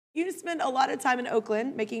You spend a lot of time in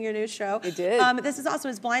Oakland making your new show. I did. This is also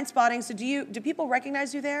his Blindspotting. So do people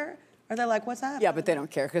recognize you there? Are they like, what's up? Yeah, but they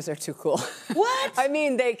don't care because they're too cool. What? I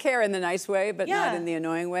mean, they care in the nice way, but not in the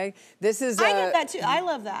annoying way. This is. I get that too. I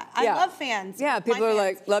love that. I love fans. Yeah, people are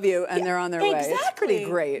like, love you, and they're on their way. Exactly. It's pretty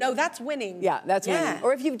great. No, that's winning. Yeah, that's winning.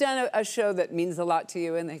 Or if you've done a show that means a lot to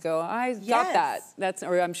you, and they go, I got that. That's,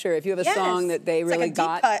 or I'm sure if you have a song that they really like a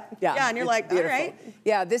got. Deep cut. Yeah, and you're like, beautiful. all right.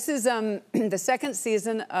 Yeah, this is the second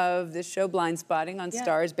season of this show, Blindspotting, on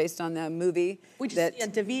Stars, based on the movie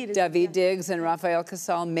that David Diggs and Rafael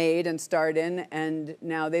Casal made and starred in. And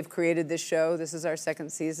now they've created this show. This is our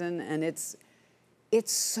second season, and it's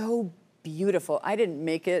so beautiful. I didn't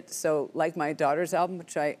make it, so like my daughter's album,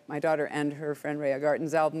 which my daughter and her friend Rhea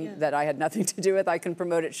Garton's album that I had nothing to do with, I can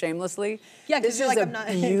promote it shamelessly. Yeah, this is a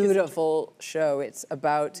beautiful show. It's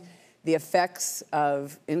about the effects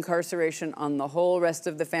of incarceration on the whole rest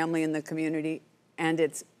of the family and the community, and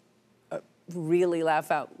it's really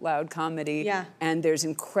laugh out loud comedy. Yeah. And there's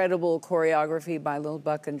incredible choreography by Lil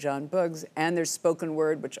Buck and John Buggs, and there's spoken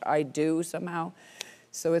word, which I do somehow.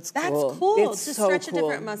 So it's cool. That's cool. It's to so stretch a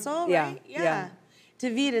different muscle, right? Yeah.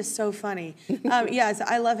 David is so funny. Yes,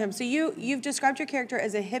 I love him. So you've described your character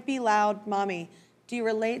as a hippie, loud mommy. Do you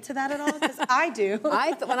relate to that at all? Because I do.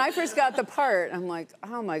 When I first got the part, I'm like,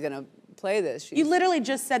 how am I going to play this? You literally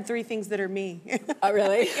just said 3 things that are me. Oh,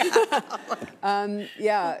 really?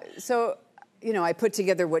 Yeah. So, you know, I put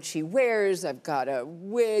together what she wears. I've got a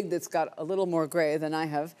wig that's got a little more gray than I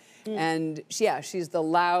have. And she's the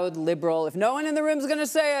loud liberal. If no one in the room's going to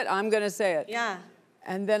say it, I'm going to say it. Yeah.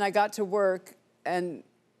 And then I got to work, and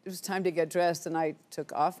it was time to get dressed, and I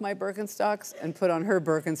took off my Birkenstocks and put on her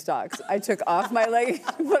Birkenstocks. I took off my leggings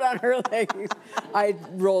and put on her leggings. I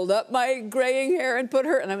rolled up my graying hair and put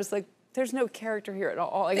her, and I was like, there's no character here at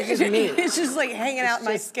all. Like, it's just me. It's just like hanging out in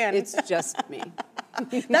my skin. It's just me.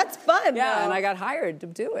 That's fun. Yeah, though. and I got hired to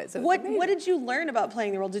do it. So what did you learn about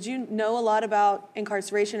playing the role? Did you know a lot about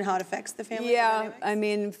incarceration and how it affects the family? Yeah, I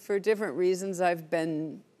mean, for different reasons, I've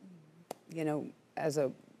been, you know, as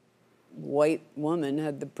a white woman,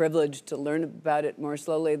 had the privilege to learn about it more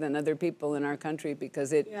slowly than other people in our country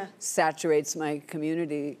because it saturates my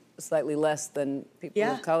community slightly less than people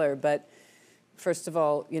of color. But first of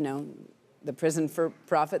all, you know, the prison for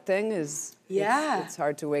profit thing is, it's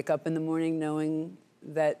hard to wake up in the morning knowing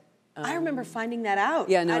that. I remember finding that out.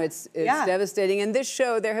 Yeah, no, it's devastating. And this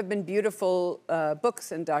show, there have been beautiful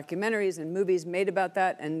books and documentaries and movies made about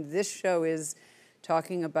that. And this show is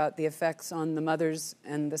talking about the effects on the mothers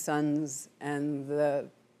and the sons and the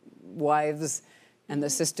wives and the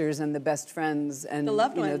sisters and the best friends and the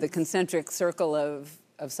loved ones. The concentric circle of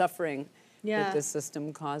suffering that this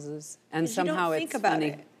system causes. And somehow it's funny.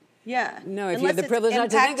 It. Yeah. No, if you have the privilege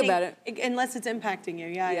not to think about it. Unless it's impacting you.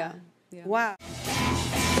 Yeah. Yeah. Wow.